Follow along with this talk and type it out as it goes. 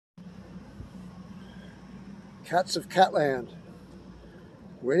Cats of Catland,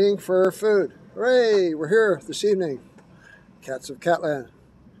 waiting for food. Hooray, we're here this evening. Cats of Catland,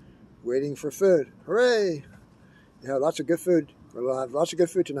 waiting for food. Hooray! You have lots of good food. We'll have lots of good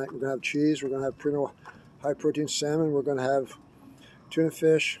food tonight. We're going to have cheese. We're going to have high protein salmon. We're going to have tuna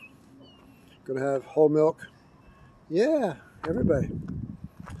fish. We're going to have whole milk. Yeah, everybody.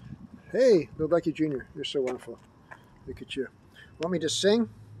 Hey, Bill Becky Jr., you're so wonderful. Look at you. Want me to sing?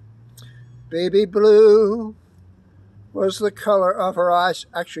 Baby blue was the color of her eyes.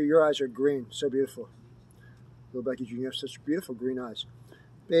 Actually, your eyes are green. So beautiful. Bill Becky Jr., you have such beautiful green eyes.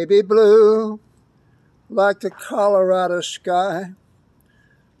 Baby blue, like the Colorado sky,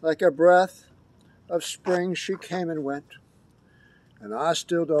 like a breath of spring she came and went, and I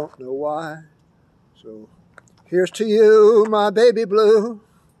still don't know why. So here's to you, my baby blue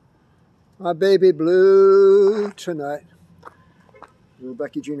tonight. Little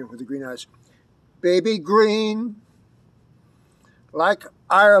Becky Jr. with the green eyes. Baby green, like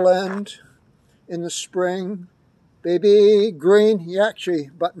Ireland in the spring. Baby green. Yeah, actually,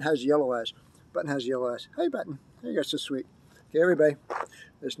 Button has yellow eyes. Button has yellow eyes. Hey, Button. Hey, you're so sweet. Okay, everybody.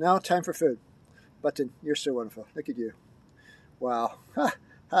 It's now time for food. Button, you're so wonderful. Look at you. Wow. Ha,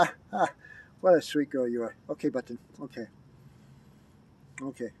 ha, ha. What a sweet girl you are. Okay, Button. Okay.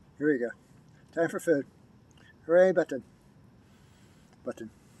 Okay, here we go. Time for food. Hooray, Button.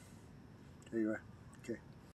 Button. There you are.